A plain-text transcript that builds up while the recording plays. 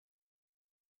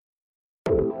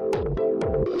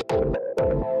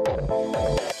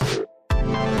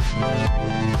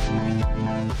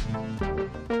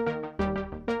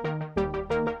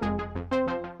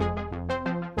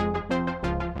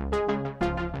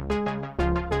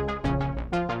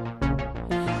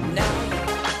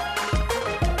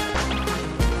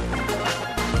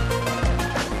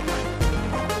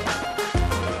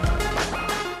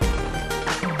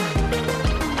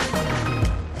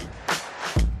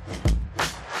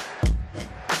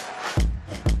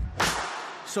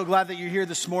So glad that you're here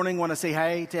this morning. Want to say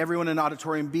hi to everyone in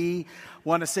Auditorium B.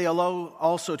 Want to say hello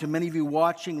also to many of you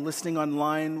watching, listening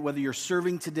online, whether you're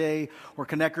serving today or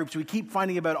Connect Groups. We keep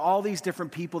finding about all these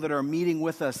different people that are meeting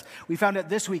with us. We found out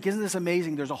this week, isn't this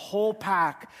amazing? There's a whole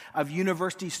pack of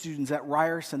university students at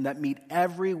Ryerson that meet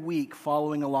every week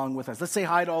following along with us. Let's say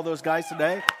hi to all those guys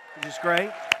today, which is great.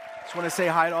 Just want to say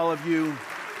hi to all of you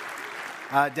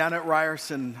down at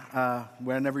Ryerson,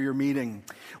 whenever you're meeting.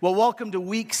 Well, welcome to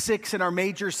week 6 in our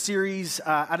major series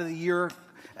out of the year,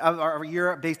 our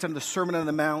year based on the Sermon on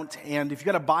the Mount. And if you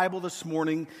got a Bible this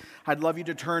morning, I'd love you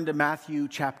to turn to Matthew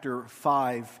chapter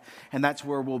 5, and that's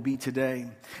where we'll be today.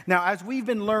 Now, as we've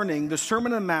been learning, the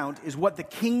Sermon on the Mount is what the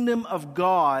kingdom of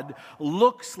God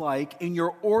looks like in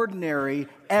your ordinary,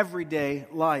 everyday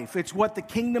life. It's what the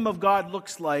kingdom of God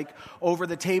looks like over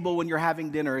the table when you're having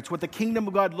dinner. It's what the kingdom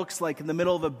of God looks like in the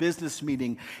middle of a business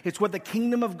meeting. It's what the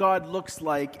kingdom of God looks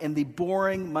like in the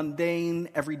boring, mundane,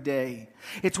 everyday.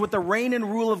 It's what the reign and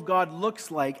rule of God looks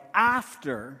like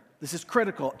after, this is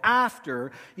critical,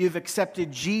 after you've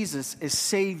accepted Jesus as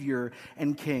Savior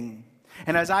and King.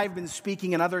 And as I've been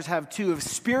speaking, and others have too, of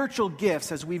spiritual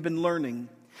gifts, as we've been learning,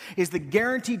 is the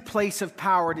guaranteed place of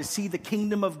power to see the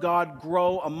kingdom of God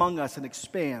grow among us and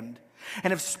expand.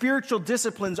 And if spiritual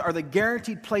disciplines are the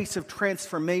guaranteed place of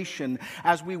transformation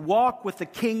as we walk with the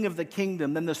King of the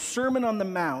kingdom, then the Sermon on the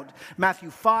Mount,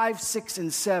 Matthew 5, 6,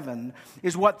 and 7,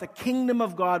 is what the kingdom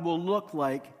of God will look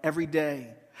like every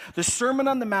day. The Sermon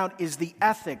on the Mount is the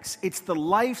ethics, it's the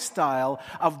lifestyle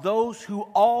of those who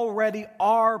already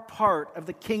are part of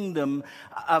the kingdom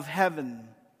of heaven.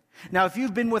 Now, if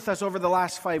you've been with us over the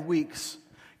last 5 weeks,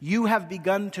 you have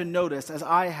begun to notice, as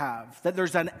I have, that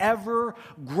there's an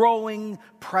ever-growing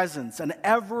presence, an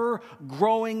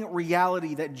ever-growing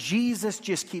reality that Jesus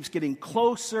just keeps getting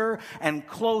closer and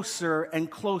closer and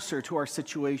closer to our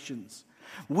situations.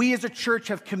 We as a church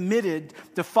have committed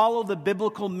to follow the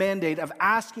biblical mandate of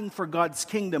asking for God's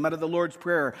kingdom out of the Lord's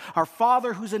Prayer. Our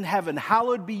Father who's in heaven,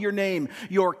 hallowed be your name.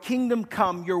 Your kingdom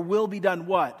come, your will be done,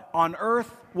 what? On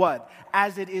earth, what?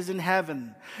 As it is in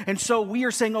heaven. And so we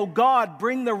are saying, oh God,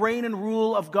 bring the reign and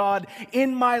rule of God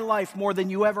in my life more than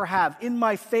you ever have, in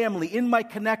my family, in my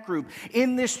Connect Group,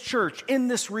 in this church, in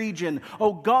this region.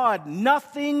 Oh God,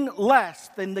 nothing less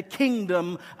than the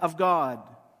kingdom of God.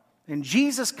 And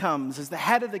Jesus comes as the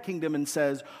head of the kingdom and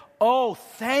says, oh,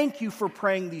 thank you for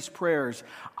praying these prayers.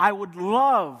 I would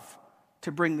love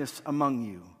to bring this among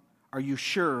you. Are you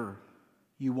sure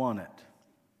you want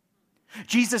it?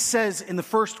 Jesus says in the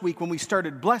first week when we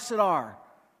started, blessed are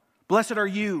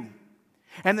you.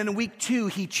 And then in week 2,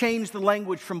 he changed the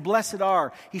language from blessed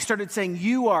are. He started saying,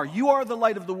 you are the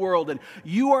light of the world, and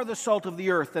you are the salt of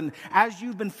the earth. And as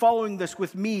you've been following this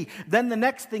with me, then the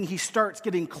next thing he starts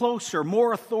getting closer,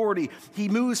 more authority. He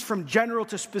moves from general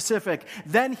to specific.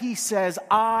 Then he says,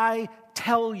 I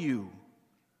tell you.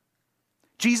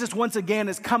 Jesus once again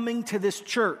is coming to this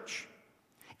church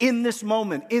in this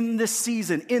moment, in this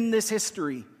season, in this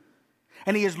history.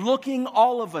 And he is looking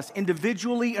all of us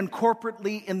individually and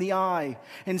corporately in the eye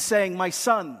and saying, my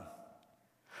son,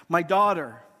 my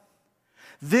daughter,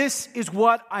 this is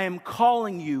what I am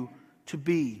calling you to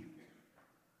be.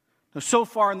 Now, so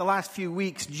far in the last few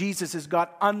weeks, Jesus has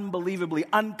got unbelievably,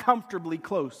 uncomfortably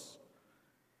close.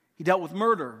 He dealt with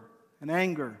murder and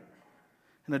anger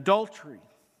and adultery.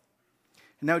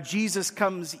 And now Jesus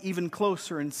comes even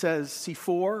closer and says,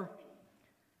 C4,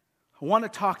 I want to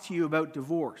talk to you about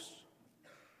divorce.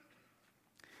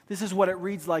 This is what it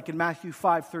reads like in Matthew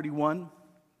 5:31.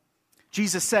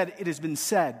 Jesus said, it has been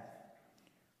said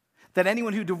that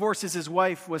anyone who divorces his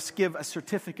wife must give a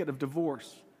certificate of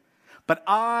divorce. But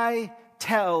I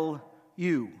tell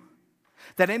you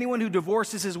that anyone who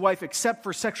divorces his wife except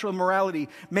for sexual immorality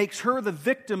makes her the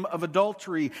victim of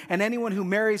adultery, and anyone who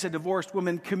marries a divorced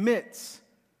woman commits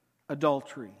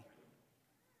adultery.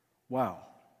 Wow.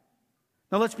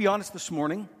 Now let's be honest this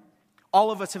morning. All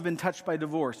of us have been touched by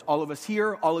divorce. All of us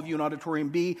here, all of you in Auditorium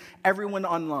B, everyone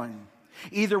online.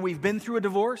 Either we've been through a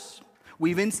divorce,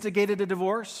 we've instigated a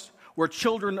divorce, we're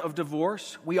children of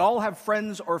divorce. We all have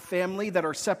friends or family that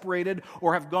are separated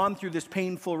or have gone through this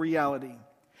painful reality.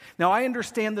 Now, I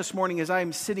understand this morning as I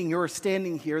am sitting here or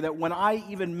standing here that when I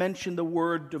even mention the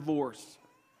word divorce,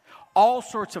 All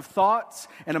sorts of thoughts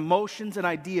and emotions and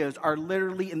ideas are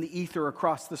literally in the ether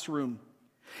across this room.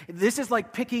 This is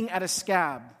like picking at a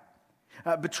scab.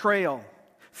 Betrayal,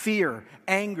 fear,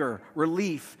 anger,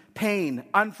 relief, pain,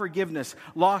 unforgiveness,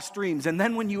 lost dreams. And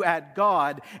then when you add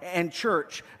God and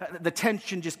church, the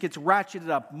tension just gets ratcheted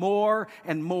up more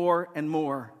and more and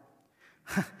more.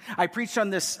 I preached on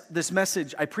this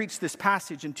message. I preached this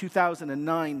passage in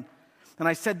 2009. And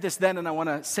I said this then, and I want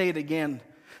to say it again.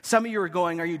 Some of you are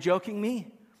going, are you joking me?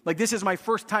 Like, this is my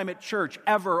first time at church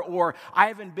ever, or I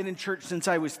haven't been in church since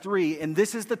I was 3, and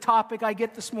this is the topic I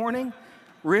get this morning?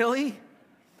 Really?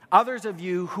 Others of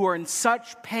you who are in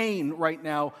such pain right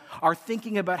now are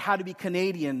thinking about how to be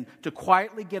Canadian, to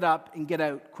quietly get up and get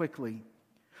out quickly.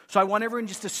 So I want everyone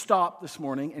just to stop this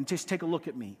morning and just take a look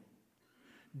at me.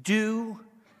 Do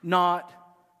not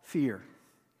fear.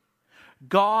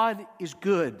 God is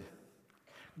good.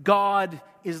 God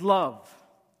is love.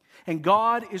 And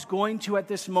God is going to, at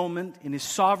this moment, in His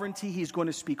sovereignty, He's going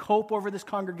to speak hope over this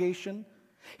congregation.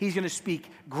 He's going to speak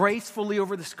gracefully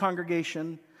over this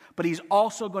congregation. But He's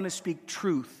also going to speak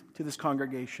truth to this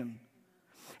congregation.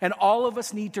 And all of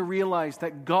us need to realize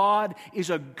that God is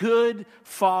a good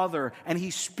Father, and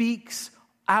He speaks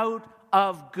out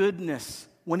of goodness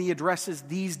when He addresses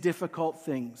these difficult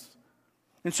things.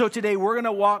 And so today we're going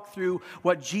to walk through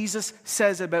what Jesus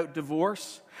says about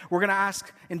divorce. We're going to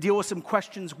ask and deal with some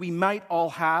questions we might all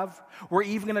have. We're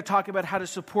even going to talk about how to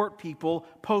support people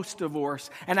post-divorce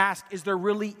and ask, is there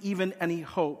really even any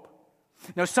hope?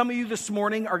 Now, some of you this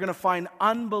morning are going to find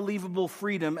unbelievable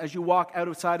freedom as you walk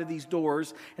outside of these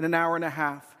doors in an hour and a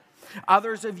half.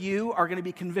 Others of you are going to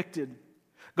be convicted.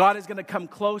 God is going to come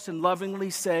close and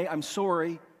lovingly say, I'm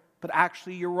sorry, but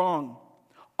actually you're wrong.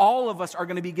 All of us are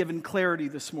going to be given clarity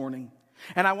this morning.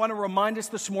 And I want to remind us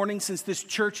this morning, since this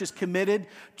church is committed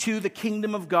to the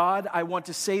kingdom of God, I want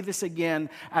to say this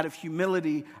again out of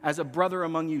humility as a brother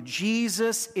among you.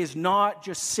 Jesus is not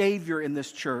just Savior in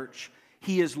this church.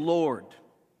 He is Lord.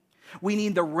 We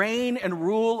need the reign and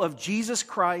rule of Jesus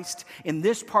Christ in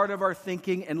this part of our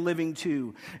thinking and living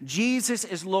too. Jesus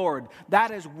is Lord.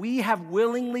 That is, we have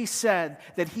willingly said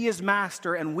that He is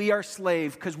master and we are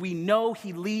slave because we know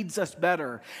He leads us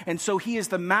better. And so He is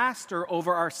the master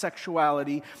over our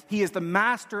sexuality. He is the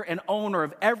master and owner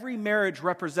of every marriage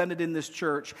represented in this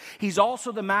church. He's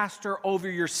also the master over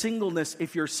your singleness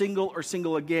if you're single or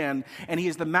single again. And He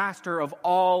is the master of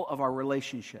all of our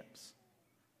relationships.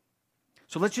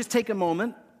 So let's just take a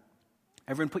moment.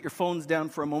 Everyone put your phones down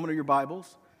for a moment, or your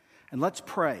Bibles, and let's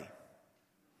pray.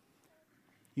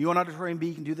 You on Auditorium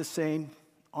B can do the same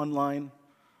online.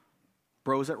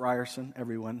 Bros at Ryerson,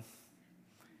 everyone.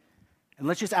 And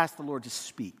let's just ask the Lord to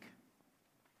speak.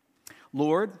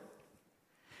 Lord,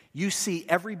 You see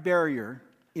every barrier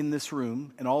in this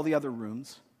room and all the other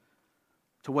rooms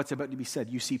to what's about to be said.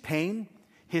 You see pain,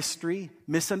 history,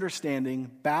 misunderstanding,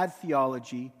 bad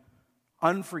theology,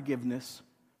 unforgiveness,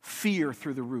 fear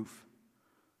through the roof.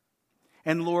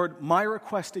 And Lord, my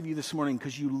request of You this morning,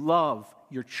 because You love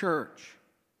Your church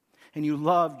and You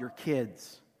love Your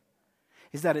kids,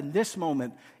 is that in this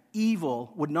moment,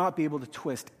 evil would not be able to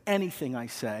twist anything I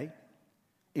say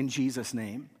in Jesus'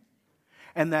 name,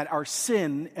 and that our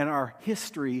sin and our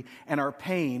history and our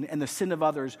pain and the sin of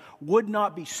others would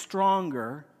not be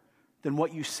stronger than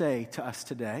what You say to us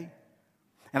today.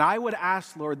 And I would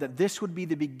ask, Lord, that this would be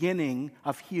the beginning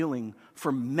of healing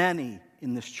for many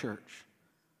in this church.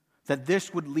 That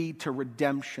this would lead to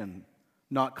redemption,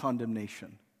 not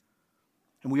condemnation.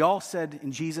 And we all said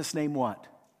in Jesus' name what?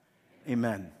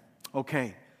 Amen.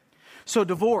 Okay. So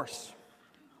divorce.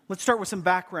 Let's start with some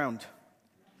background.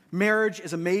 Marriage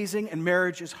is amazing and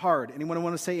marriage is hard. Anyone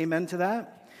want to say amen to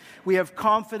that? We have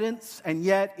confidence, and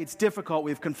yet it's difficult. We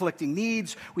have conflicting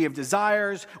needs. We have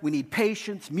desires. We need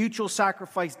patience, mutual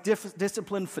sacrifice,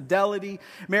 discipline, fidelity.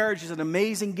 Marriage is an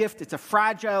amazing gift. It's a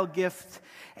fragile gift.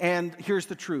 And here's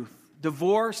the truth.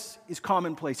 Divorce is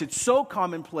commonplace. It's so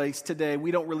commonplace today, we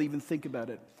don't really even think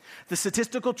about it. The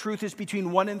statistical truth is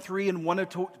between 1 in 3 and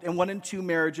 1 in 2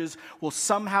 marriages will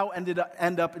somehow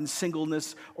end up in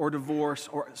singleness or divorce,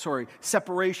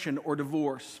 separation or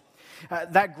divorce.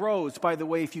 That grows, by the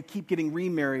way, if you keep getting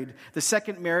remarried. The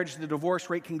second marriage, the divorce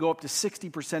rate can go up to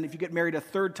 60%. If you get married a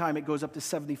third time, it goes up to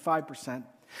 75%.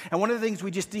 And one of the things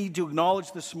we just need to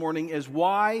acknowledge this morning is,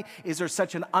 why is there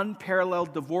such an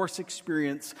unparalleled divorce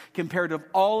experience compared to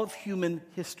all of human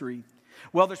history?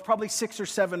 Well, there's probably 6 or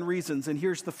 7 reasons, and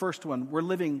here's the first one. We're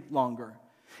living longer.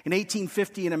 In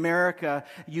 1850 in America,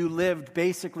 you lived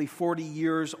basically 40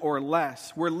 years or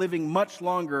less. We're living much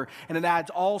longer, and it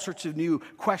adds all sorts of new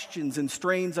questions and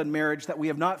strains on marriage that we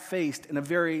have not faced in a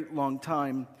very long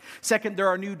time. Second, there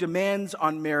are new demands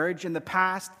on marriage. In the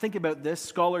past, think about this,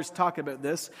 scholars talk about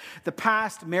this. The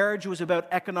past, marriage was about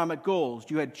economic goals.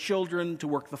 You had children to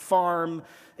work the farm,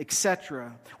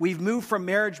 etc. We've moved from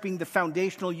marriage being the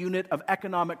foundational unit of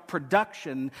economic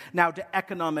production now to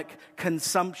economic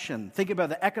consumption. Think about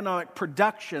the economic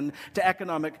production to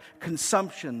economic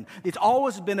consumption. It's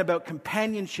always been about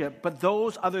companionship, but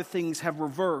those other things have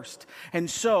reversed. And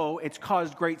so it's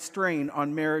caused great strain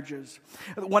on marriages.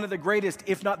 One of the greatest,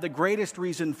 if not the greatest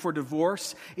reason for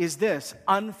divorce is this: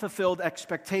 unfulfilled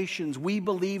expectations. We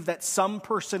believe that some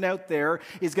person out there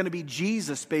is going to be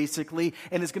Jesus, basically,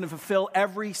 and is going to fulfill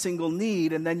every single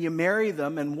need, and then you marry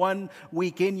them, and 1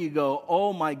 week in you go,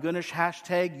 oh my goodness,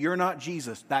 hashtag, you're not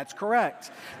Jesus. That's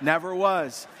correct. Never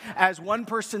was. As one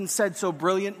person said so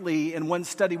brilliantly in one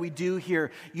study we do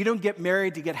here, you don't get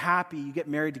married to get happy, you get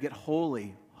married to get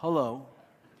holy. Hello.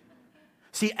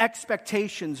 See,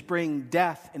 expectations bring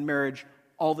death in marriage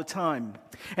all the time.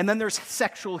 And then there's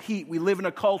sexual heat. We live in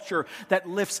a culture that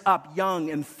lifts up young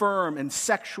and firm and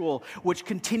sexual, which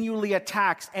continually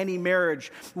attacks any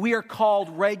marriage. We are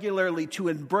called regularly to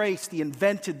embrace the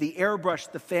invented, the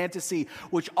airbrushed, the fantasy,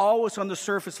 which always on the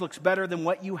surface looks better than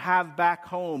what you have back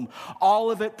home.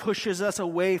 All of it pushes us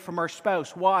away from our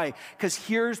spouse. Why? Because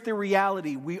here's the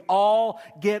reality. We all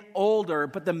get older,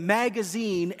 but the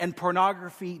magazine and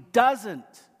pornography doesn't.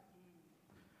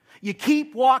 You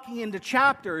keep walking into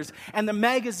chapters, and the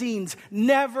magazines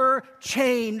never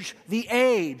change the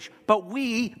age. But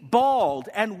we bald,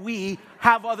 and we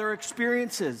have other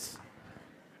experiences.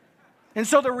 And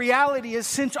so the reality is,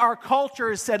 since our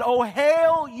culture has said, oh,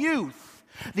 hail youth,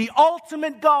 the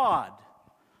ultimate God,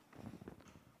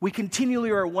 we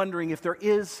continually are wondering if there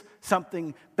is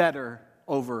something better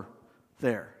over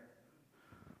there.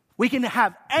 We can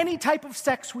have any type of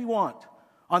sex we want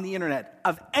on the internet,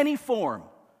 of any form.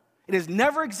 It has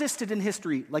never existed in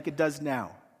history like it does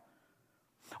now.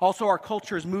 Also, our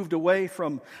culture has moved away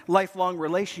from lifelong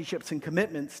relationships and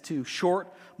commitments to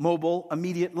short, mobile,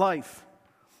 immediate life.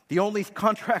 The only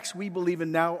contracts we believe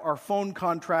in now are phone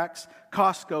contracts,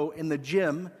 Costco, and the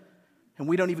gym. And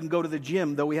we don't even go to the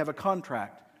gym, though we have a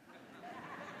contract.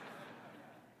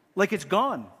 Like it's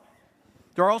gone.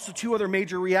 There are also 2 other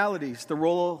major realities. The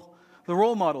role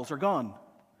models are gone.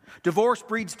 Divorce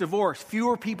breeds divorce.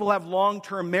 Fewer people have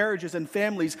long-term marriages and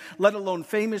families, let alone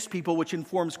famous people, which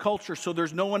informs culture. So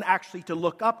there's no one actually to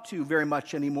look up to very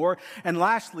much anymore. And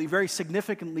lastly, very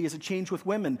significantly, is a change with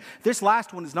women. This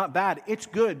last one is not bad. It's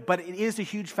good, but it is a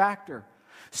huge factor.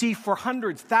 See, for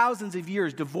hundreds, thousands of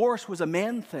years, divorce was a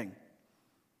man thing.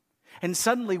 And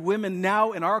suddenly women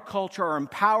now in our culture are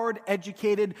empowered,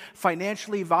 educated,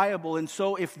 financially viable. And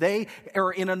so if they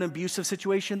are in an abusive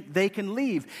situation, they can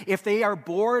leave. If they are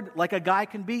bored, like a guy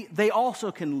can be, they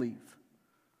also can leave.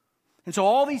 And so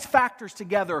all these factors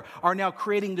together are now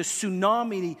creating the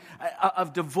tsunami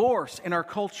of divorce in our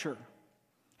culture.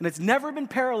 And it's never been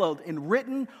paralleled in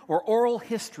written or oral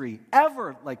history,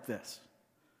 ever like this.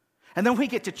 And then we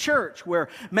get to church, where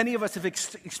many of us have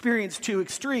experienced 2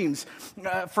 extremes.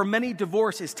 For many,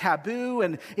 divorce is taboo,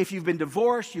 and if you've been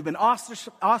divorced, you've been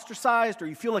ostracized, or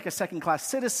you feel like a second-class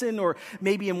citizen, or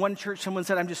maybe in one church someone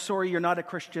said, I'm just sorry you're not a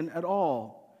Christian at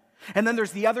all. And then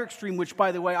there's the other extreme, which,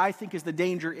 by the way, I think is the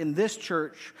danger in this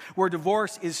church, where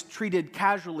divorce is treated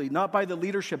casually, not by the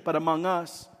leadership, but among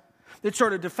us. It's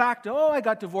sort of de facto, oh, I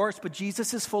got divorced, but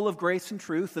Jesus is full of grace and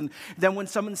truth. And then when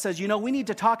someone says, you know, we need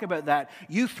to talk about that,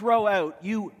 you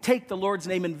take the Lord's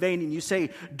name in vain and you say,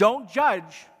 don't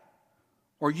judge,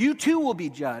 or you too will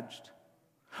be judged.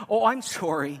 Oh, I'm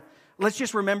sorry. Let's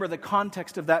just remember the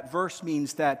context of that verse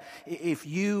means that if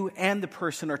you and the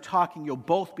person are talking, you'll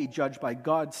both be judged by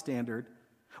God's standard.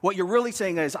 What you're really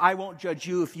saying is, I won't judge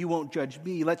you if you won't judge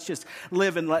me. Let's just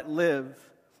live and let live.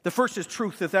 The first is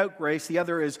truth without grace. The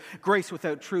other is grace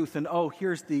without truth. And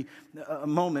here's the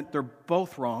moment. They're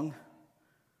both wrong.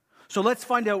 So let's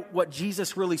find out what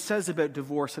Jesus really says about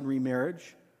divorce and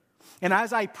remarriage. And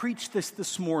as I preach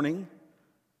this morning,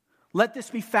 let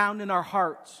this be found in our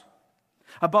hearts.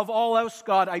 Above all else,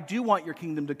 God, I do want your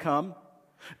kingdom to come.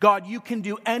 God, you can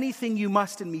do anything you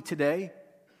must in me today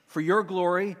for your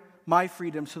glory, my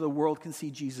freedom, so the world can see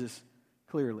Jesus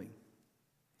clearly.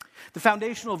 The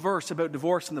foundational verse about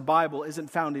divorce in the Bible isn't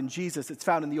found in Jesus. It's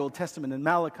found in the Old Testament in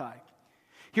Malachi.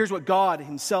 Here's what God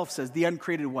himself says, the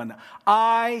uncreated one.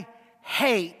 I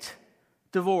hate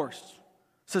divorce,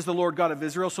 says the Lord God of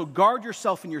Israel. So guard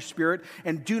yourself in your spirit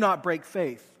and do not break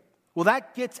faith. Well,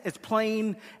 that gets as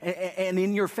plain and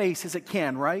in your face as it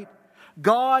can, right?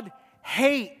 God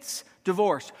hates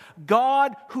divorce.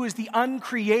 God, who is the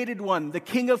uncreated one, the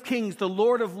King of Kings, the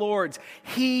Lord of Lords,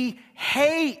 he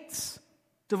hates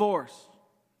divorce.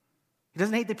 He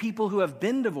doesn't hate the people who have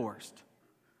been divorced.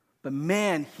 But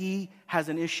man, he has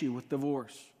an issue with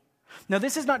divorce. Now,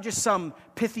 this is not just some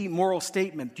pithy moral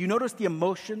statement. Do you notice the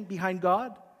emotion behind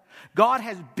God? God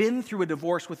has been through a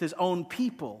divorce with his own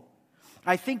people.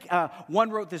 I think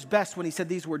one wrote this best when he said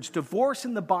these words: divorce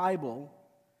in the Bible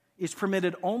is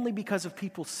permitted only because of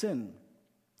people's sin.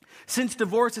 Since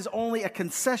divorce is only a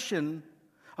concession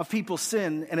of people's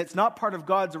sin, and it's not part of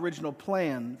God's original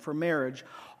plan for marriage,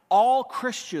 all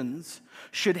Christians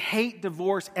should hate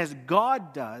divorce as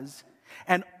God does,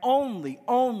 and only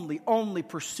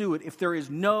pursue it if there is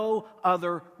no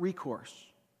other recourse.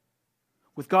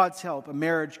 With God's help, a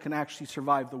marriage can actually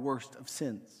survive the worst of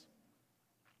sins.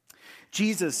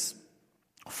 Jesus,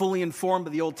 fully informed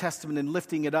of the Old Testament and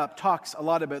lifting it up, talks a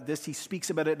lot about this. He speaks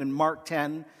about it in Mark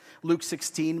 10, Luke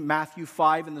 16, Matthew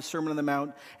 5 in the Sermon on the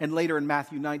Mount, and later in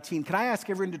Matthew 19. Can I ask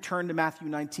everyone to turn to Matthew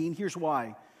 19? Here's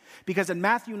why. Because in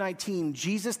Matthew 19,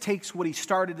 Jesus takes what he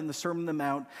started in the Sermon on the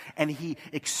Mount and he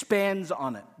expands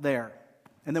on it there.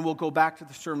 And then we'll go back to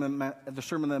the Sermon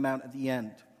on the Mount at the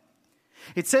end.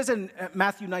 It says in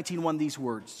Matthew 19:1 these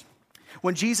words: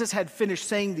 when Jesus had finished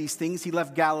saying these things, he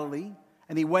left Galilee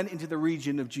and he went into the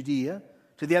region of Judea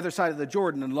to the other side of the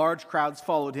Jordan, and large crowds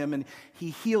followed him, and he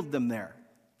healed them there.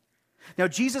 Now,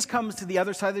 Jesus comes to the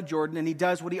other side of the Jordan, and he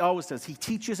does what he always does. He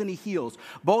teaches and he heals.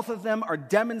 Both of them are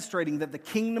demonstrating that the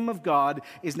kingdom of God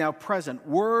is now present.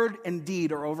 Word and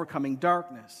deed are overcoming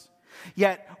darkness.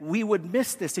 Yet, we would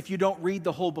miss this if you don't read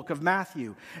the whole book of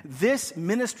Matthew. This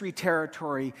ministry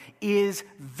territory is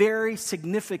very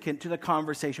significant to the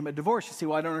conversation about divorce. You say,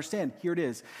 well, I don't understand. Here it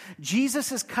is.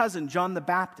 Jesus' cousin, John the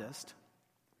Baptist,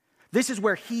 this is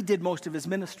where he did most of his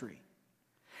ministry.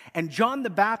 And John the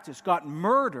Baptist got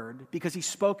murdered because he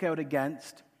spoke out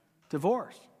against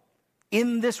divorce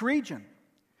in this region.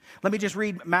 Let me just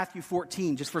read Matthew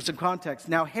 14, just for some context.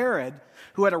 Now Herod,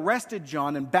 who had arrested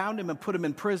John and bound him and put him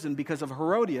in prison because of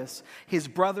Herodias, his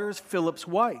brother Philip's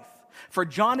wife. For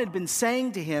John had been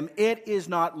saying to him, it is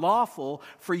not lawful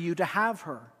for you to have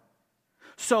her.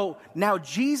 So now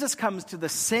Jesus comes to the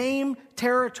same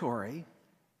territory,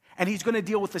 and he's going to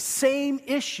deal with the same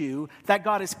issue that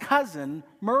got his cousin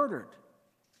murdered.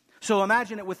 So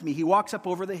imagine it with me. He walks up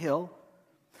over the hill,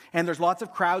 and there's lots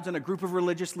of crowds, and a group of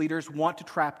religious leaders want to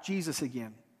trap Jesus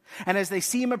again. And as they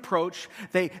see him approach,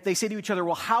 they say to each other,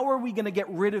 well, how are we going to get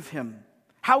rid of him?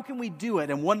 How can we do it?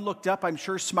 And one looked up, I'm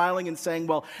sure, smiling and saying,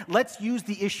 well, let's use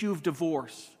the issue of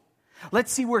divorce.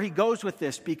 Let's see where he goes with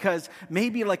this, because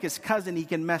maybe like his cousin, he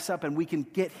can mess up and we can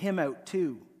get him out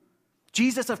too.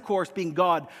 Jesus, of course, being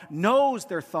God, knows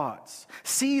their thoughts,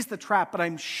 sees the trap, but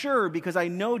I'm sure, because I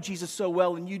know Jesus so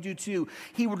well, and you do too,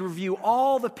 he would review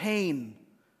all the pain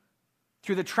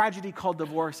through the tragedy called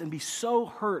divorce and be so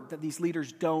hurt that these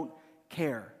leaders don't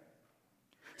care.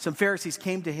 Some Pharisees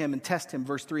came to him and tested him,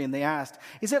 verse 3, and they asked,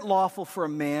 is it lawful for a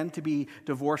man to be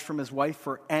divorced from his wife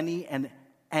for any and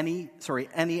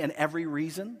every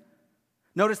reason?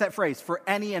 Notice that phrase, for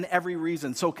any and every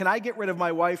reason. So can I get rid of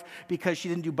my wife because she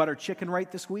didn't do butter chicken right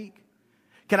this week?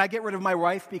 Can I get rid of my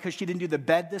wife because she didn't do the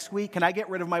bed this week? Can I get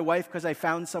rid of my wife because I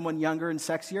found someone younger and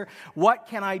sexier? What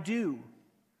can I do?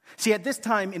 See, at this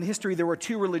time in history, there were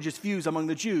two religious views among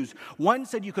the Jews. One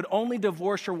said you could only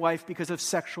divorce your wife because of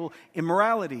sexual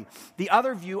immorality. The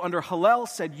other view, under Hillel,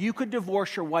 said you could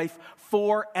divorce your wife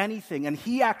for anything. And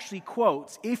he actually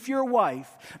quotes, if your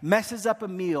wife messes up a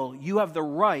meal, you have the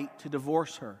right to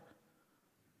divorce her.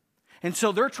 And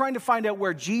so they're trying to find out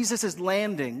where Jesus is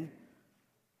landing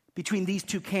between these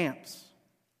two camps.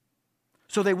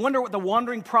 So they wonder what the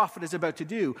wandering prophet is about to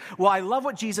do. Well, I love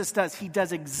what Jesus does. He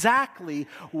does exactly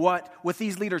what, with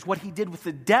these leaders, what he did with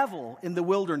the devil in the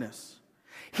wilderness.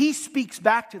 He speaks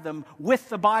back to them with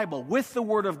the Bible, with the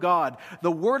Word of God. The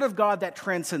Word of God that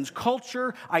transcends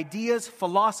culture, ideas,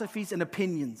 philosophies, and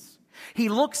opinions. He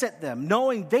looks at them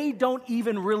knowing they don't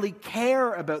even really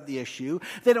care about the issue.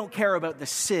 They don't care about the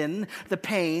sin, the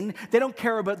pain. They don't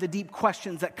care about the deep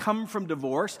questions that come from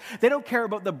divorce. They don't care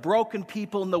about the broken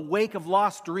people in the wake of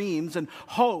lost dreams and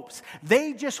hopes.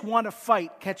 They just want to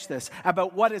fight, catch this,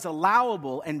 about what is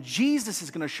allowable, and Jesus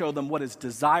is going to show them what is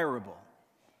desirable.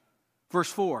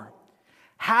 Verse 4,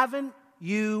 haven't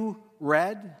you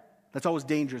read? That's always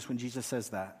dangerous when Jesus says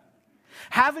that.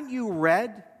 Haven't you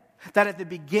read that at the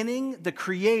beginning, the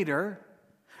Creator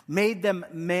made them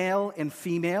male and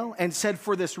female and said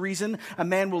for this reason, a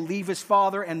man will leave his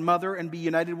father and mother and be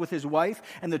united with his wife,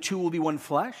 and the two will be one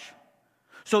flesh?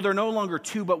 So they're no longer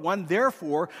two but one.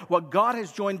 Therefore, what God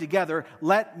has joined together,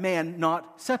 let man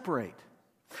not separate.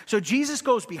 So Jesus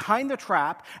goes behind the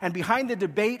trap and behind the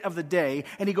debate of the day,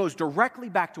 and he goes directly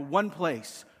back to one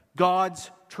place,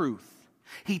 God's truth.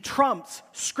 He trumps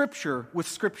Scripture with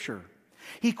Scripture.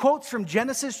 He quotes from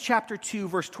Genesis chapter 2,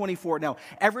 verse 24. Now,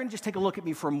 everyone just take a look at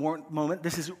me for a moment.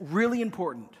 This is really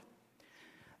important.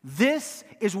 This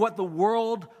is what the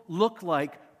world looked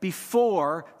like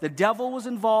before the devil was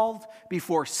involved,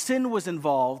 before sin was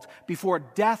involved, before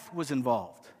death was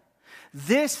involved.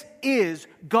 This is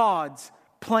God's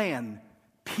plan,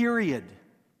 period.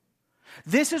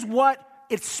 This is what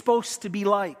it's supposed to be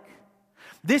like.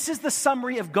 This is the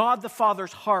summary of God the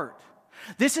Father's heart.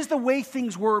 This is the way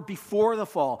things were before the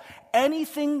fall.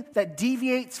 Anything that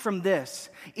deviates from this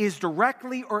is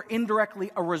directly or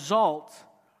indirectly a result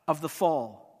of the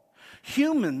fall.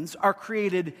 Humans are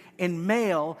created in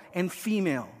male and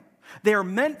female. They are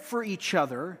meant for each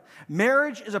other.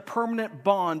 Marriage is a permanent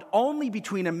bond only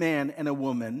between a man and a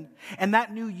woman, and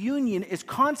that new union is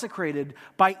consecrated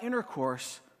by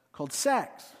intercourse called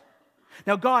sex.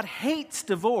 Now, God hates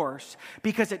divorce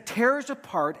because it tears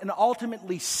apart and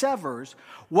ultimately severs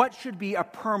what should be a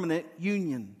permanent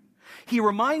union. He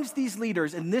reminds these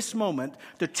leaders in this moment,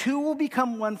 the two will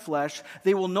become one flesh.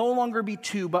 They will no longer be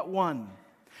two but one.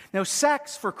 Now,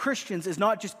 sex for Christians is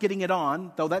not just getting it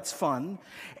on, though that's fun.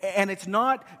 And it's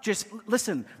not just,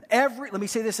 listen, let me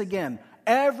say this again.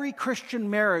 Every Christian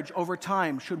marriage over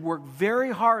time should work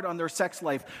very hard on their sex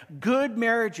life. Good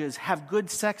marriages have good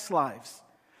sex lives.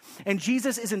 And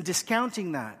Jesus isn't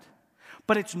discounting that.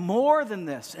 But it's more than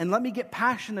this. And let me get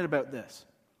passionate about this.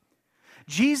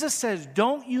 Jesus says,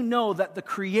 don't you know that the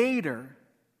Creator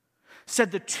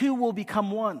said the two will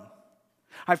become one?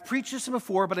 I've preached this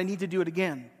before, but I need to do it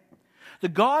again. The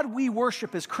God we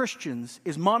worship as Christians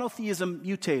is monotheism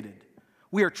mutated.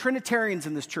 We are Trinitarians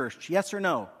in this church, yes or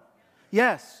no?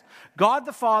 Yes. God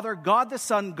the Father, God the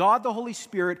Son, God the Holy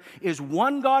Spirit is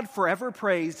one God forever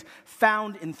praised,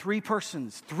 found in three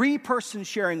persons. Three persons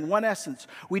sharing one essence.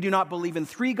 We do not believe in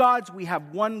three gods, we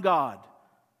have one God.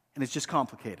 And it's just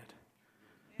complicated.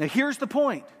 Now here's the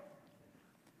point.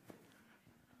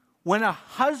 When a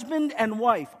husband and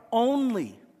wife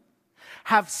only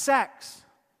have sex,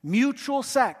 mutual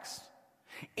sex,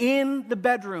 in the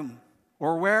bedroom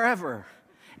or wherever,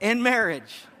 in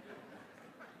marriage,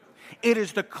 it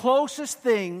is the closest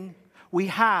thing we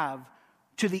have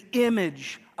to the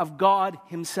image of God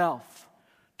Himself.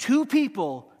 Two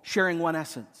people sharing one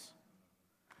essence.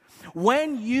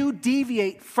 When you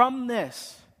deviate from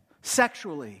this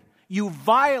sexually, you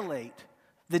violate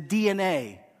the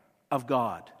DNA of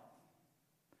God.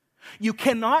 You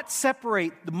cannot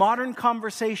separate the modern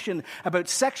conversation about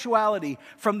sexuality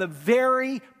from the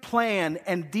very plan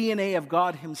and DNA of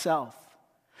God Himself.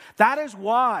 That is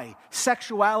why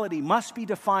sexuality must be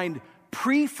defined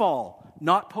pre-fall,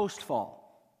 not post-fall.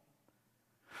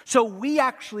 So we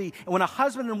actually, when a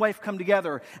husband and wife come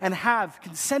together and have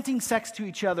consenting sex to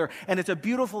each other, and it's a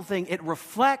beautiful thing, it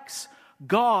reflects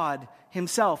God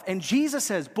Himself. And Jesus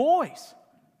says, boys,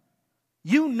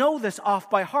 you know this off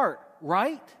by heart,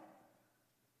 right?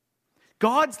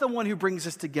 God's the one who brings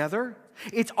us together.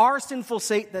 It's our sinful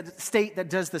state that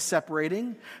does the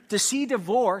separating. To see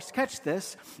divorce, catch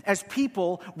this, as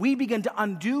people, we begin to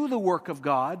undo the work of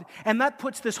God, and that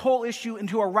puts this whole issue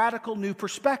into a radical new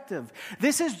perspective.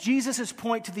 This is Jesus'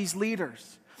 point to these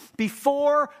leaders.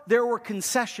 Before there were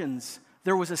concessions,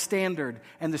 there was a standard,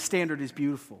 and the standard is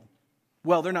beautiful.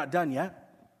 Well, they're not done yet.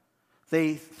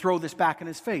 They throw this back in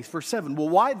his face. Verse 7, well,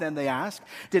 why then, they ask,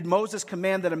 did Moses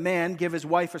command that a man give his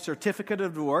wife a certificate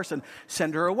of divorce and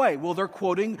send her away? Well, they're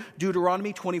quoting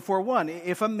Deuteronomy 24:1.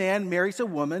 If a man marries a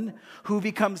woman who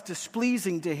becomes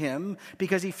displeasing to him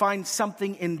because he finds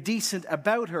something indecent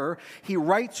about her, he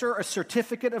writes her a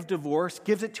certificate of divorce,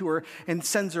 gives it to her, and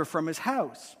sends her from his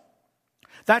house.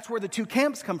 That's where the two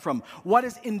camps come from. What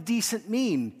does indecent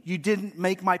mean? You didn't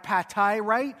make my pad thai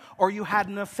right, or you had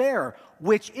an affair.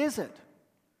 Which is it?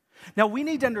 Now, we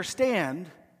need to understand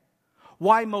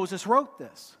why Moses wrote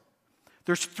this.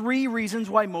 There's three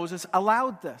reasons why Moses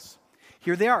allowed this.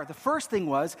 Here they are. The first thing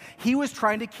was he was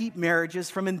trying to keep marriages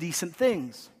from indecent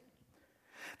things.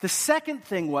 The second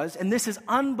thing was, and this is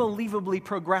unbelievably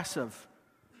progressive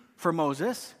for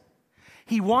Moses,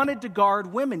 he wanted to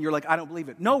guard women. You're like, I don't believe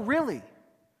it. No, really.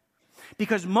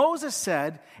 Because Moses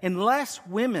said, unless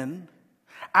women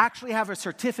actually have a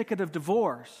certificate of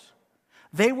divorce,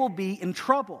 they will be in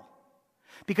trouble.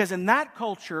 Because in that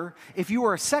culture, if you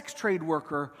were a sex trade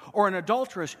worker or an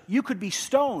adulteress, you could be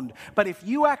stoned. But if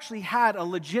you actually had a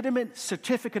legitimate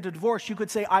certificate of divorce, you could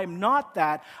say, I am not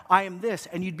that, I am this,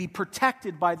 and you'd be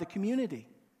protected by the community.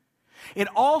 It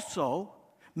also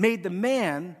made the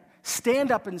man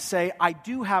stand up and say, I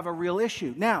do have a real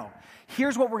issue. Now,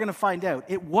 here's what we're going to find out.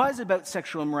 It was about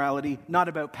sexual immorality, not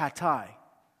about pad thai.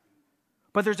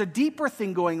 But there's a deeper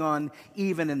thing going on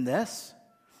even in this,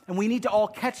 and we need to all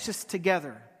catch this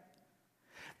together.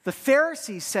 The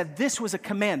Pharisees said this was a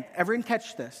command. Everyone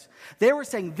catch this. They were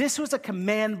saying this was a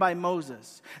command by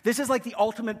Moses. This is like the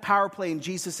ultimate power play in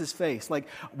Jesus' face. Like,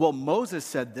 well, Moses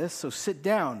said this, so sit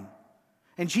down.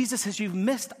 And Jesus says, you've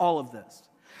missed all of this.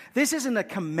 This isn't a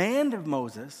command of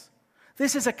Moses.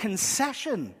 This is a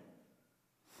concession.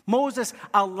 Moses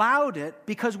allowed it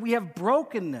because we have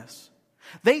brokenness.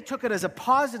 They took it as a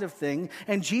positive thing,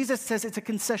 and Jesus says it's a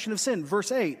concession of sin.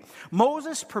 Verse 8,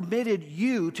 Moses permitted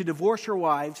you to divorce your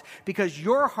wives because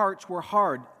your hearts were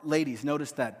hard. Ladies,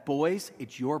 notice that. Boys,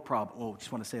 it's your problem. Oh, I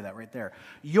just want to say that right there.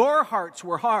 Your hearts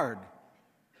were hard.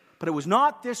 But it was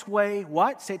not this way,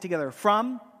 what? Say it together.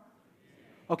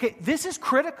 Okay, this is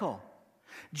critical.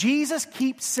 Jesus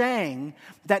keeps saying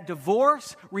that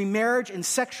divorce, remarriage, and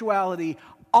sexuality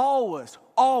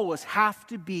always have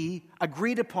to be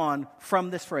agreed upon from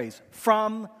this phrase,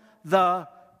 from the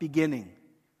beginning.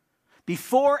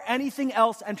 Before anything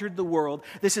else entered the world,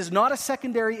 this is not a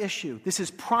secondary issue. This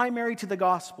is primary to the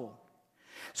gospel.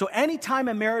 So anytime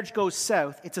a marriage goes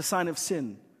south, it's a sign of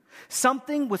sin.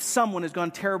 Something with someone has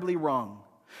gone terribly wrong.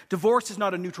 Divorce is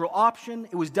not a neutral option.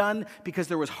 It was done because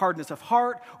there was hardness of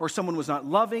heart, or someone was not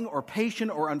loving or patient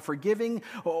or unforgiving,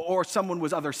 or someone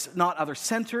was not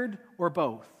other-centered, or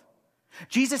both.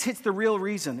 Jesus hits the real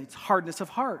reason. It's hardness of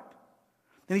heart.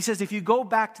 And he says, if you go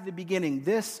back to the beginning,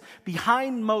 this,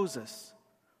 behind Moses,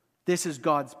 this is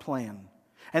God's plan.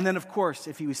 And then, of course,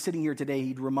 if he was sitting here today,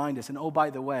 he'd remind us, and oh, by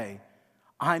the way,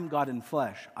 I'm God in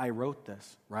flesh. I wrote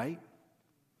this, right?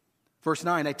 Verse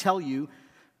 9, I tell you,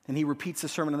 and he repeats the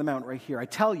Sermon on the Mount right here. I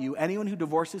tell you, anyone who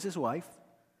divorces his wife,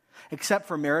 except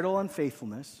for marital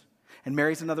unfaithfulness, and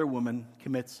marries another woman,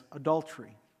 commits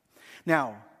adultery.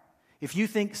 Now, if you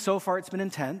think so far it's been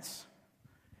intense,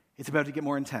 it's about to get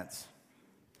more intense.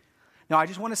 Now, I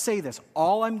just want to say this.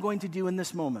 All I'm going to do in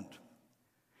this moment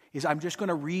is I'm just going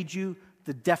to read you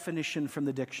the definition from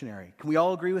the dictionary. Can we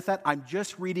all agree with that? I'm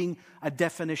just reading a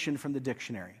definition from the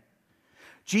dictionary.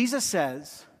 Jesus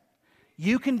says,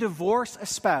 you can divorce a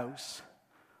spouse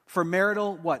for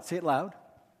marital what? Say it loud.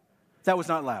 That was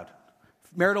not loud.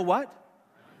 Marital what?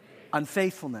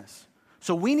 Unfaithfulness.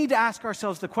 So we need to ask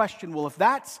ourselves the question, well, if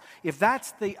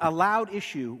that's the allowed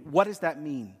issue, what does that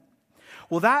mean?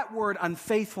 Well, that word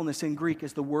unfaithfulness in Greek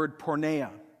is the word porneia.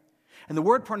 And the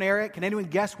word porneia, can anyone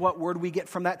guess what word we get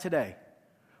from that today?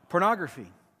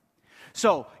 Pornography.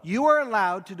 So you are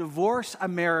allowed to divorce a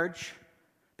marriage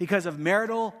because of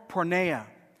marital porneia.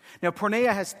 Now,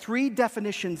 porneia has 3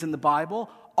 definitions in the Bible.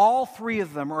 All 3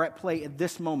 of them are at play at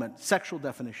this moment, sexual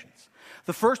definitions.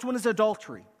 The first one is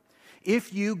adultery.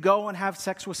 If you go and have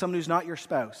sex with someone who's not your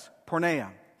spouse, porneia.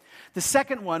 The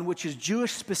second one, which is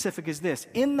Jewish specific, is this.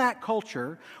 In that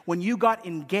culture, when you got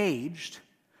engaged,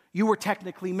 you were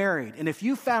technically married. And if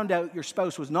you found out your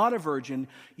spouse was not a virgin,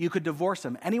 you could divorce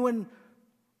them. Anyone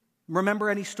remember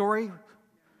any story?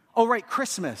 Oh, right,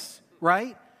 Christmas,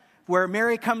 right? Where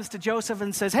Mary comes to Joseph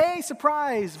and says, hey,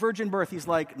 surprise, virgin birth. He's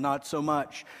like, not so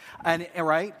much. And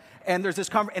right? And there's this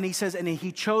and he says, and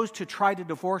he chose to try to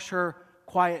divorce her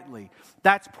quietly.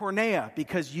 That's porneia,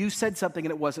 because you said something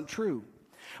and it wasn't true.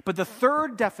 But the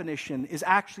third definition is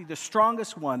actually the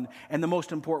strongest one and the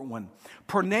most important one.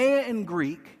 Porneia in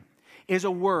Greek is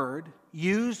a word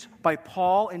used by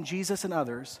Paul and Jesus and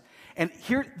others. And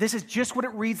here, this is just what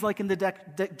it reads like in the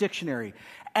dictionary.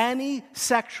 Any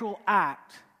sexual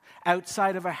act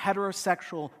outside of a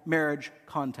heterosexual marriage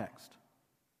context.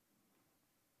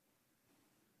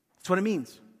 That's what it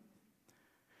means.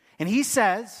 And he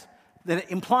says,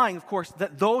 that implying, of course,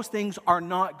 that those things are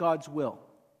not God's will.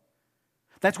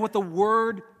 That's what the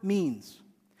word means.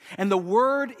 And the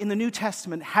word in the New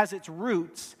Testament has its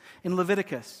roots in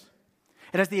Leviticus.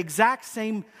 It has the exact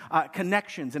same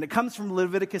connections, and it comes from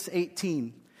Leviticus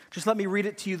 18. Just let me read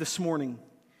it to you this morning.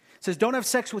 It says, don't have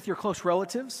sex with your close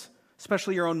relatives,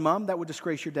 especially your own mom. That would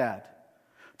disgrace your dad.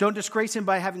 Don't disgrace him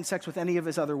by having sex with any of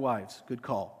his other wives. Good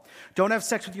call. Don't have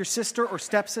sex with your sister or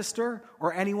stepsister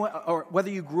or anyone, or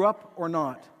whether you grew up or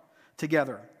not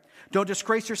together. Don't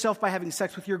disgrace yourself by having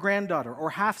sex with your granddaughter or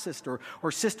half-sister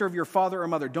or sister of your father or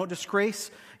mother. Don't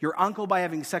disgrace your uncle by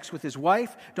having sex with his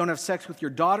wife. Don't have sex with your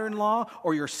daughter-in-law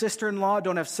or your sister-in-law.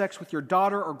 Don't have sex with your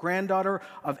daughter or granddaughter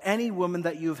of any woman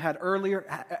that you've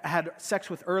had sex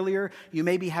with earlier. You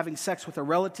may be having sex with a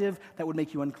relative that would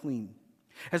make you unclean.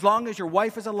 As long as your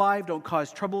wife is alive, don't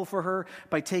cause trouble for her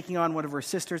by taking on one of her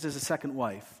sisters as a second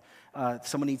wife.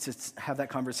 Someone needs to have that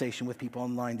conversation with people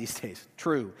online these days.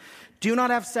 True. Do not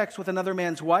have sex with another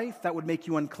man's wife. That would make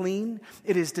you unclean.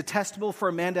 It is detestable for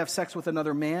a man to have sex with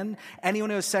another man. Anyone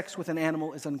who has sex with an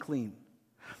animal is unclean.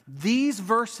 These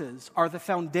verses are the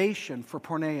foundation for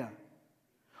porneia.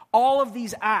 All of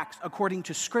these acts, according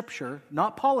to Scripture,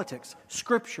 not politics,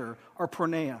 Scripture, are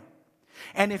porneia.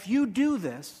 And if you do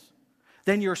this,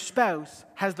 then your spouse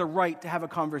has the right to have a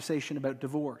conversation about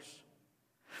divorce.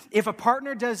 If a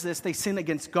partner does this, they sin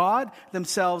against God,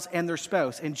 themselves, and their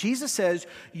spouse. And Jesus says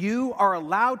you are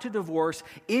allowed to divorce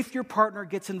if your partner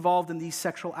gets involved in these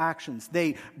sexual actions.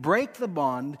 They break the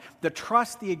bond, the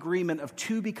trust, the agreement of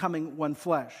two becoming one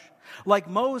flesh. Like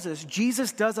Moses,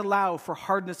 Jesus does allow for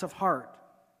hardness of heart.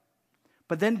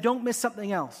 But then don't miss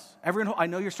something else. Everyone, I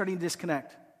know you're starting to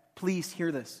disconnect. Please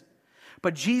hear this.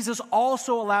 But Jesus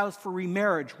also allows for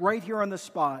remarriage right here on the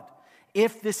spot,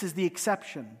 if this is the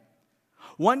exception.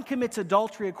 One commits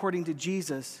adultery according to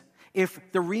Jesus if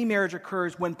the remarriage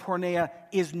occurs when porneia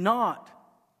is not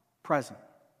present.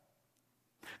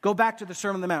 Go back to the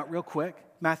Sermon on the Mount real quick,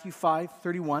 Matthew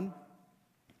 5:31.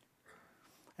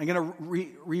 I'm going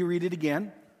to reread it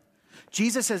again.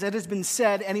 Jesus says, "It has been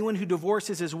said, anyone who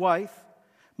divorces his wife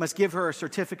must give her a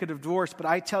certificate of divorce. But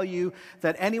I tell you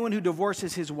that anyone who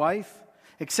divorces his wife,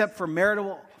 except for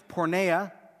marital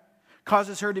porneia,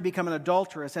 causes her to become an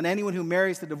adulteress, and anyone who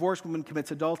marries the divorced woman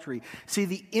commits adultery." See,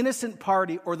 the innocent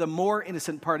party, or the more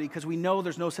innocent party, because we know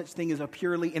there's no such thing as a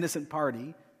purely innocent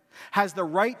party, has the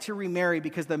right to remarry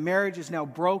because the marriage is now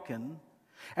broken.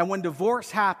 And when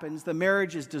divorce happens, the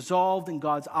marriage is dissolved in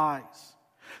God's eyes.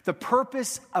 The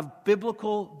purpose of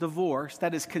biblical divorce,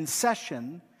 that is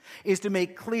concession, is to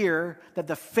make clear that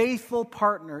the faithful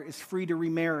partner is free to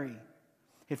remarry.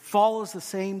 It follows the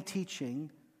same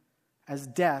teaching as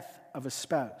death of a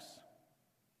spouse.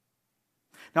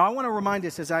 Now, I want to remind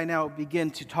us as I now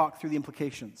begin to talk through the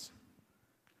implications.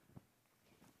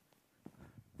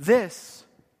 This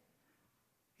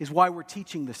is why we're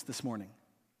teaching this morning.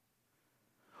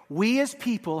 We as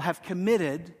people have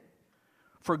committed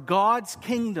for God's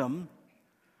kingdom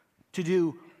to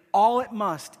do all it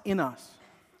must in us.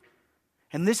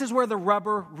 And this is where the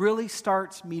rubber really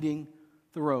starts meeting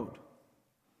the road.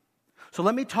 So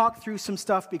let me talk through some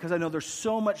stuff because I know there's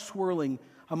so much swirling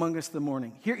among us this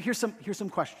morning. Here's some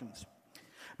questions.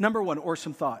 Number one, or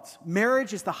some thoughts.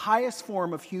 Marriage is the highest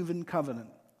form of human covenant.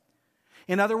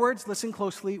 In other words, listen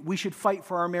closely, we should fight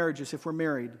for our marriages if we're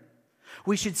married.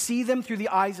 We should see them through the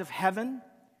eyes of heaven,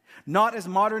 not as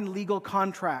modern legal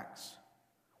contracts.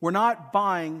 We're not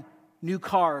buying new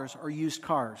cars or used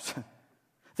cars.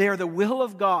 They are the will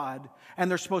of God, and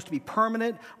they're supposed to be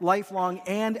permanent, lifelong,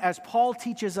 and as Paul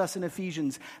teaches us in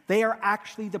Ephesians, they are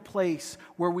actually the place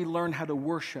where we learn how to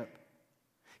worship.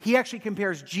 He actually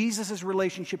compares Jesus'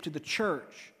 relationship to the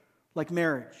church like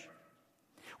marriage.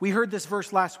 We heard this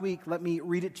verse last week. Let me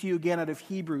read it to you again out of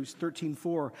Hebrews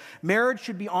 13:4. Marriage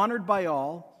should be honored by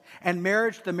all, and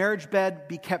the marriage bed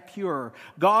be kept pure.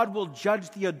 God will judge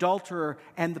the adulterer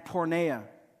and the porneia.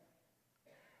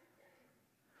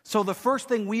 So the first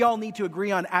thing we all need to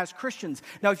agree on as Christians.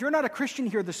 Now, if you're not a Christian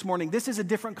here this morning, this is a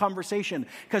different conversation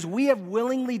because we have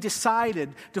willingly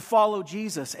decided to follow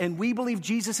Jesus. And we believe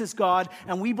Jesus is God,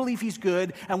 and we believe He's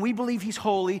good, and we believe He's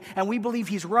holy, and we believe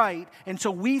He's right. And so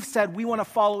we've said we want to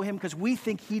follow Him because we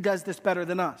think He does this better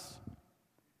than us.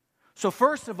 So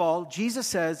first of all, Jesus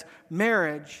says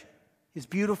marriage is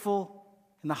beautiful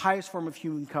and the highest form of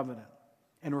human covenant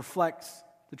and reflects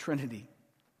the Trinity.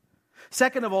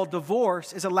 Second of all,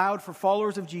 divorce is allowed for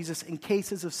followers of Jesus in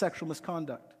cases of sexual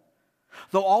misconduct.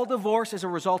 Though all divorce is a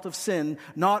result of sin,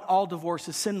 not all divorce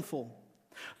is sinful.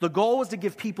 The goal is to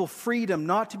give people freedom,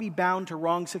 not to be bound to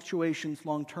wrong situations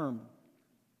long term.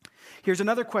 Here's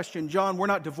another question. John, we're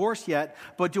not divorced yet,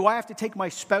 but do I have to take my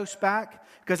spouse back?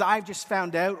 Because I've just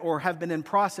found out or have been in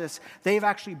process, they've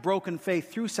actually broken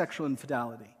faith through sexual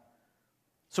infidelity.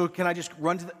 So can I just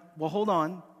run to the... Well, hold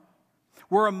on.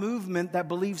 We're a movement that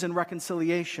believes in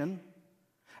reconciliation,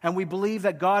 and we believe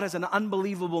that God is an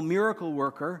unbelievable miracle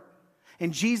worker.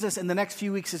 And Jesus, in the next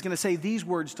few weeks, is going to say these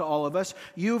words to all of us.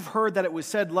 You've heard that it was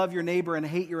said, love your neighbor and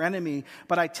hate your enemy.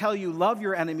 But I tell you, love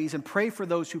your enemies and pray for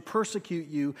those who persecute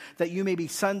you, that you may be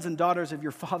sons and daughters of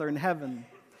your Father in heaven.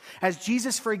 As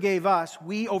Jesus forgave us,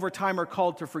 we over time are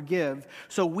called to forgive.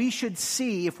 So we should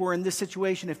see, if we're in this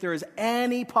situation, if there is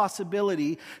any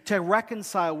possibility to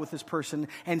reconcile with this person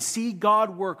and see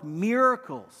God work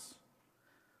miracles.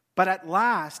 But at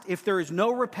last, if there is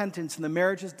no repentance and the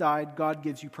marriage has died, God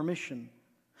gives you permission.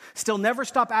 Still, never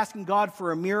stop asking God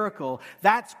for a miracle.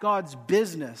 That's God's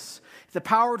business. The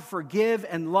power to forgive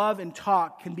and love and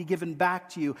talk can be given back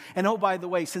to you. And oh, by the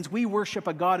way, since we worship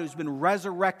a God who's been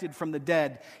resurrected from the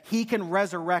dead, he can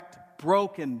resurrect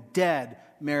broken, dead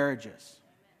marriages.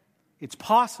 It's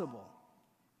possible.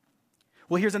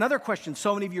 Well, here's another question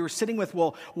so many of you are sitting with.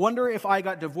 Well, wonder if I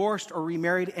got divorced or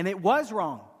remarried and it was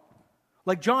wrong.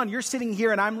 Like, John, you're sitting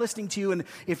here and I'm listening to you, and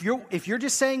if you're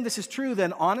just saying this is true,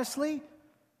 then honestly,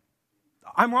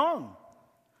 I'm wrong.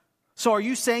 So are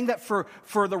you saying that for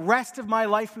the rest of my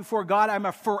life before God, I'm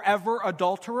a forever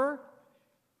adulterer?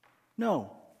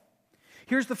 No.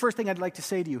 Here's the first thing I'd like to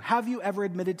say to you. Have you ever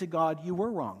admitted to God you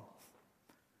were wrong?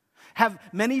 Have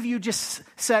many of you just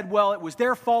said, well, it was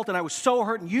their fault and I was so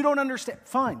hurt and you don't understand?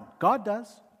 Fine, God does.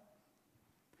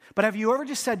 But have you ever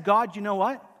just said, God, you know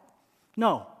what?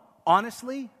 No,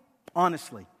 honestly,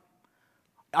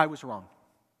 I was wrong.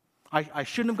 I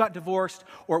shouldn't have got divorced,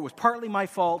 or it was partly my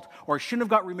fault, or I shouldn't have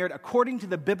got remarried. According to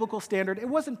the biblical standard, it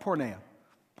wasn't porneia.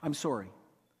 I'm sorry.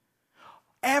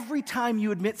 Every time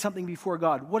you admit something before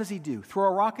God, what does he do? Throw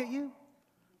a rock at you?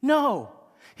 No.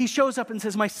 He shows up and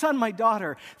says, my son, my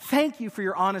daughter, thank you for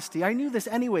your honesty. I knew this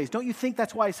anyways. Don't you think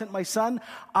that's why I sent my son?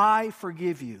 I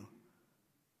forgive you.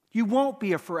 You won't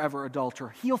be a forever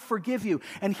adulterer. He'll forgive you.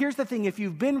 And here's the thing, if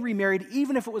you've been remarried,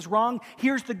 even if it was wrong,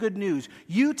 here's the good news.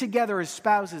 You together as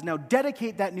spouses now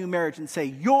dedicate that new marriage and say,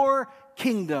 your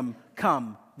kingdom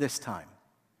come this time.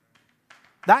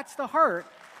 That's the heart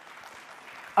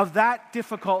of that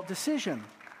difficult decision.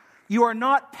 You are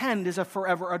not penned as a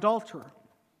forever adulterer.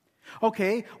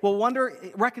 Okay, well, wonder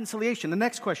reconciliation. The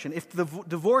next question, if the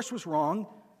divorce was wrong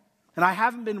and I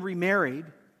haven't been remarried,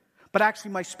 but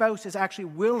actually my spouse is actually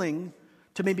willing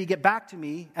to maybe get back to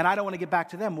me and I don't want to get back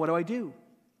to them, what do I do?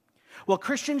 Well,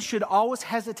 Christians should always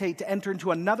hesitate to enter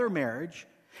into another marriage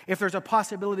if there's a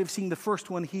possibility of seeing the first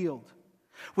one healed.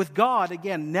 With God,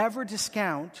 again, never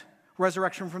discount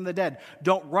resurrection from the dead.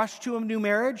 Don't rush to a new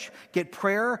marriage. Get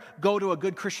prayer. Go to a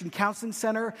good Christian counseling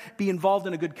center. Be involved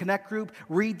in a good connect group.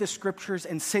 Read the scriptures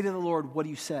and say to the Lord, what do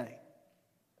you say?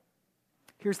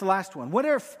 Here's the last one. What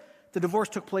if the divorce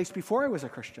took place before I was a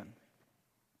Christian?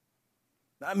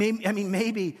 I mean,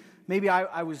 maybe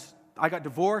I got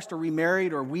divorced or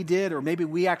remarried, or we did, or maybe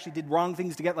we actually did wrong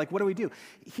things to get. Like, what do we do?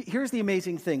 Here's the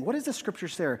amazing thing. What does the scripture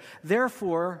say?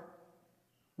 Therefore,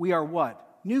 we are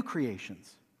what? New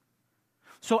creations.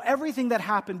 So everything that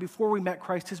happened before we met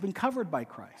Christ has been covered by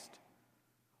Christ.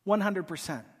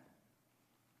 100%.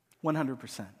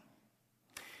 100%. A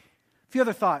few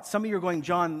other thoughts. Some of you are going,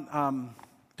 John,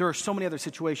 there are so many other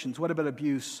situations. What about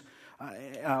abuse?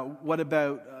 What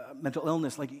about mental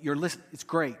illness? Like, your list, it's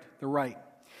great. They're right.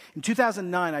 In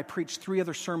 2009, I preached 3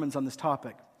 other sermons on this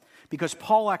topic because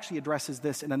Paul actually addresses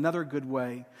this in another good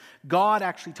way. God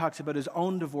actually talks about his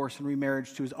own divorce and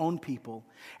remarriage to his own people.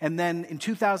 And then in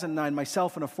 2009,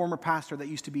 myself and a former pastor that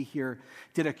used to be here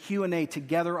did a Q&A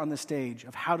together on the stage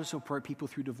of how to support people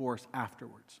through divorce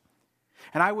afterwards.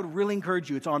 And I would really encourage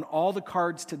you, it's on all the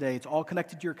cards today, it's all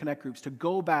connected to your connect groups, to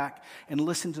go back and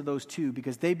listen to those 2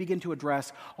 because they begin to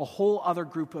address a whole other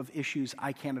group of issues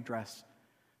I can't address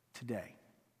today.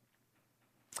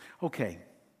 Okay,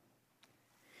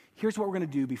 here's what we're going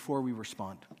to do before we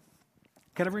respond.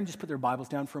 Can everyone just put their Bibles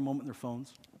down for a moment, their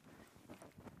phones?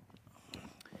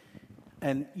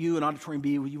 And you in Auditorium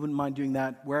B, you wouldn't mind doing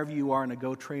that wherever you are in a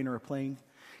GO train or a plane.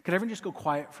 Can everyone just go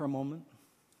quiet for a moment?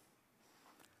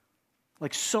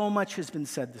 Like, so much has been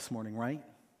said this morning, right?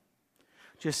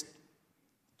 Just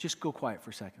go quiet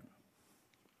for a second.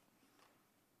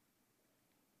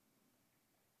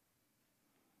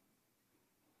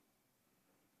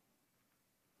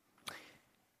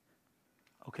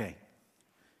 Okay.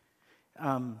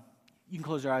 You can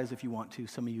close your eyes if you want to.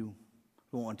 Some of you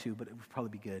won't want to, but it would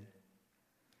probably be good.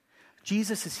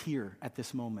 Jesus is here at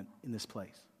this moment in this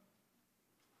place.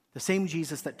 The same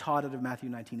Jesus that taught out of Matthew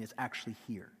 19 is actually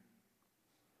here.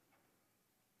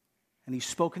 And he's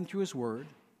spoken through his word,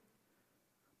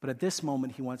 but at this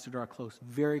moment he wants to draw close,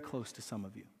 very close to some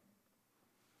of you.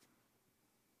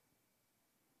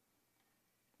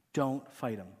 Don't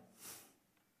fight him.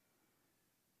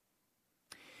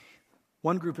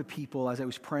 One group of people, as I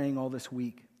was praying all this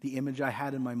week, the image I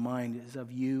had in my mind is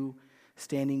of you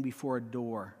standing before a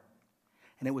door.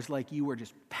 And it was like you were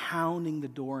just pounding the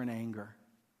door in anger,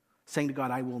 saying to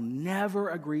God, I will never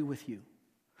agree with you.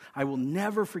 I will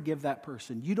never forgive that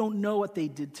person. You don't know what they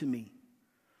did to me.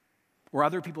 Or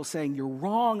other people saying, you're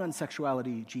wrong on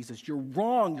sexuality, Jesus. You're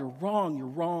wrong, you're wrong, you're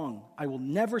wrong. I will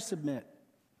never submit.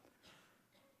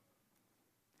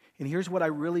 And here's what I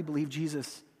really believe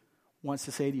Jesus wants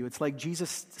to say to you. It's like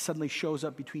Jesus suddenly shows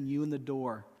up between you and the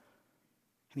door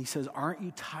And he says, aren't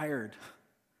you tired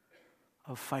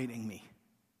of fighting me?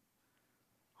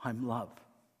 I'm love.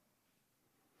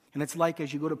 And it's like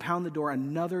as you go to pound the door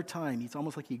another time, it's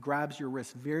almost like he grabs your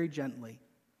wrist very gently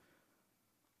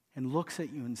and looks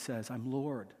at you and says, I'm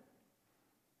Lord.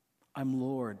 I'm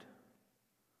Lord.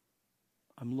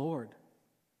 I'm Lord.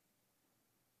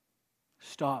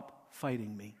 Stop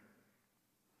fighting me.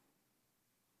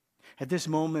 At this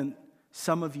moment,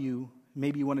 some of you,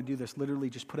 maybe you want to do this, literally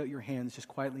just put out your hands just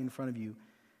quietly in front of you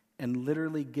and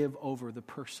literally give over the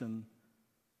person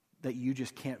that you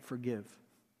just can't forgive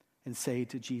and say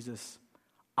to Jesus,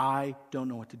 I don't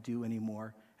know what to do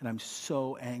anymore, and I'm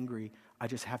so angry, I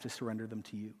just have to surrender them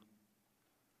to you.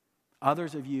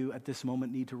 Others of you at this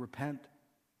moment need to repent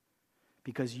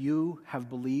because you have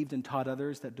believed and taught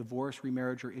others that divorce,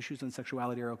 remarriage, or issues in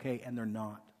sexuality are okay, and they're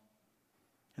not.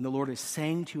 And the Lord is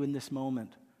saying to you in this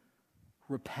moment,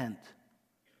 repent.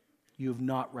 You have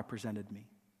not represented me.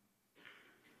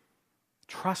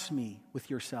 Trust me with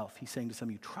yourself, he's saying to some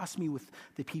of you. Trust me with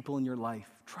the people in your life.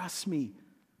 Trust me.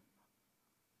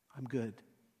 I'm good.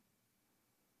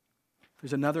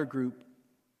 There's another group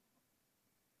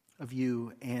of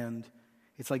you, and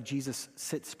it's like Jesus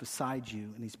sits beside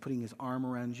you, and he's putting his arm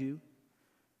around you,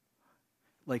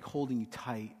 like holding you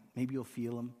tight. Maybe you'll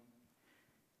feel him.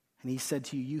 And he said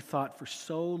to you, you thought for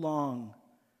so long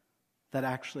that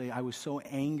actually I was so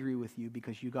angry with you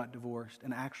because you got divorced,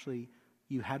 and actually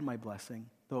you had my blessing,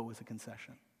 though it was a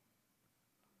concession.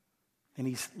 And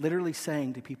he's literally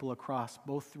saying to people across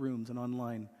both rooms and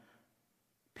online,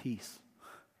 peace.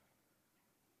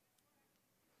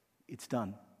 It's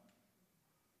done.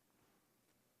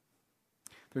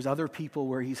 There's other people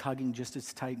where he's hugging just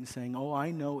as tight and saying, oh,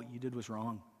 I know what you did was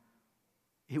wrong.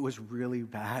 It was really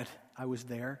bad. I was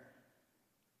there.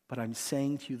 But I'm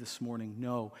saying to you this morning,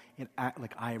 no,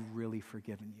 like I have really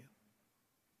forgiven you.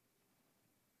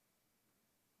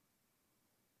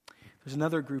 There's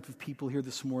another group of people here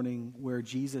this morning where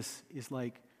Jesus is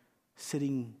like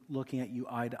sitting, looking at you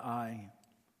eye to eye.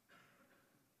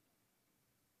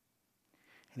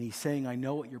 And he's saying, I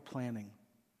know what you're planning.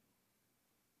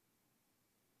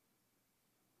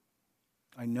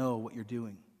 I know what you're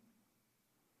doing.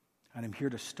 And I'm here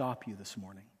to stop you this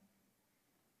morning.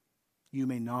 You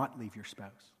may not leave your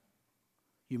spouse.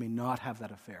 You may not have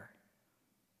that affair.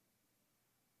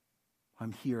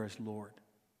 I'm here as Lord.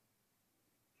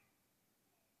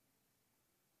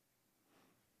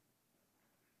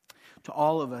 To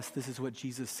all of us, this is what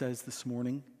Jesus says this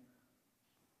morning.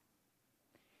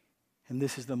 And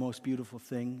this is the most beautiful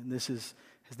thing. And this is,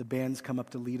 as the bands come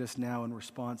up to lead us now in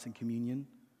response and communion,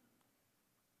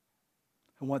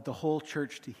 I want the whole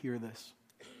church to hear this.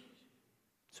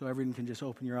 So everyone can just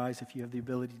open your eyes if you have the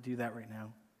ability to do that right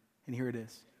now. And here it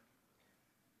is.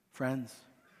 Friends,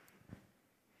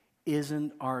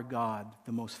 isn't our God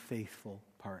the most faithful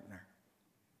partner?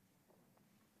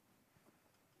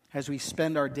 As we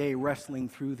spend our day wrestling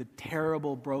through the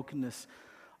terrible brokenness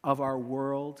of our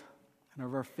world and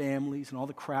of our families and all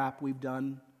the crap we've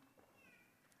done,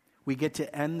 we get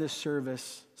to end this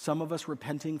service, some of us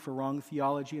repenting for wrong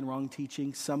theology and wrong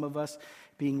teaching, some of us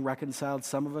being reconciled,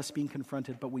 some of us being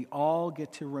confronted, but we all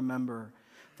get to remember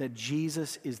that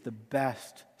Jesus is the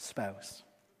best spouse,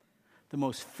 the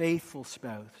most faithful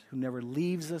spouse who never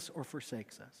leaves us or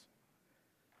forsakes us,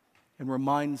 and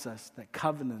reminds us that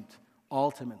covenant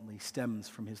ultimately stems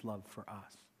from his love for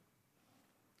us.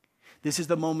 This is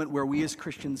the moment where we as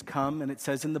Christians come, and it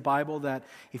says in the Bible that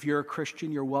if you're a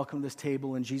Christian, you're welcome to this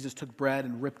table, and Jesus took bread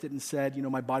and ripped it and said, you know,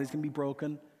 my body's going to be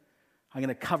broken. I'm going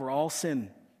to cover all sin.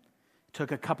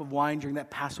 Took a cup of wine during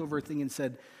that Passover thing and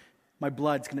said, my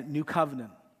blood's going to, new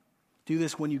covenant. Do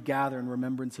this when you gather in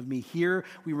remembrance of me. Here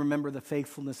we remember the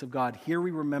faithfulness of God. Here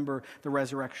we remember the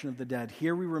resurrection of the dead.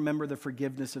 Here we remember the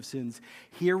forgiveness of sins.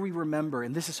 Here we remember,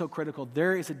 and this is so critical,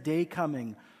 there is a day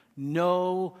coming,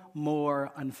 no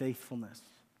more unfaithfulness,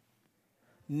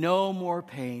 no more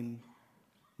pain,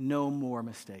 no more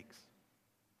mistakes.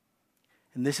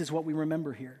 And this is what we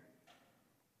remember here.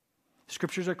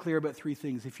 Scriptures are clear about three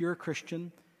things. If you're a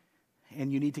Christian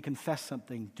and you need to confess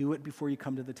something, do it before you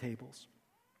come to the tables.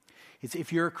 It's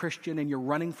if you're a Christian and you're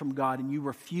running from God and you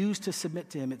refuse to submit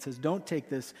to him, it says, don't take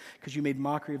this because you made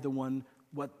mockery of the one,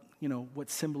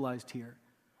 what's symbolized here.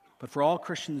 But for all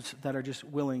Christians that are just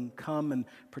willing, come and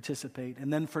participate.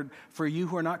 And then for you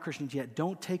who are not Christians yet,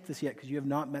 don't take this yet because you have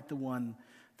not met the one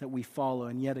that we follow.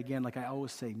 And yet again, like I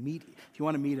always say, if you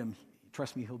want to meet him,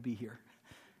 trust me, he'll be here.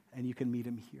 And you can meet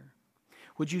him here.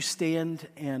 Would you stand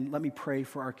and let me pray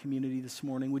for our community this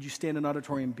morning? Would you stand in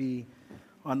Auditorium B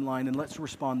online, and let's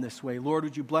respond this way. Lord,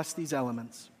 would you bless these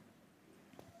elements?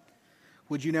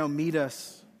 Would you now meet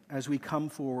us as we come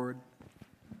forward.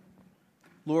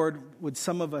 Lord, would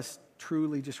some of us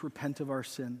truly just repent of our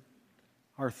sin,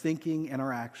 our thinking and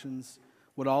our actions?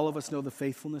 Would all of us know the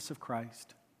faithfulness of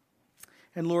Christ?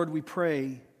 And Lord, we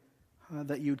pray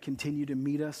that you would continue to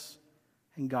meet us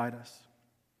and guide us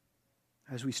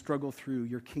as we struggle through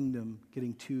your kingdom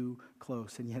getting too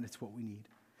close, and yet it's what we need.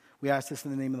 We ask this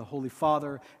in the name of the Holy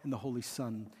Father, and the Holy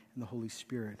Son, and the Holy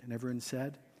Spirit. And everyone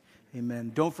said,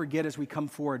 amen. Don't forget, as we come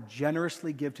forward,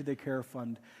 generously give to the Care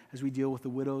Fund as we deal with the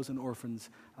widows and orphans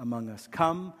among us.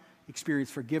 Come, experience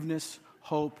forgiveness,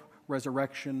 hope,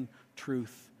 resurrection,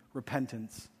 truth,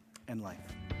 repentance, and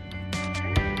life.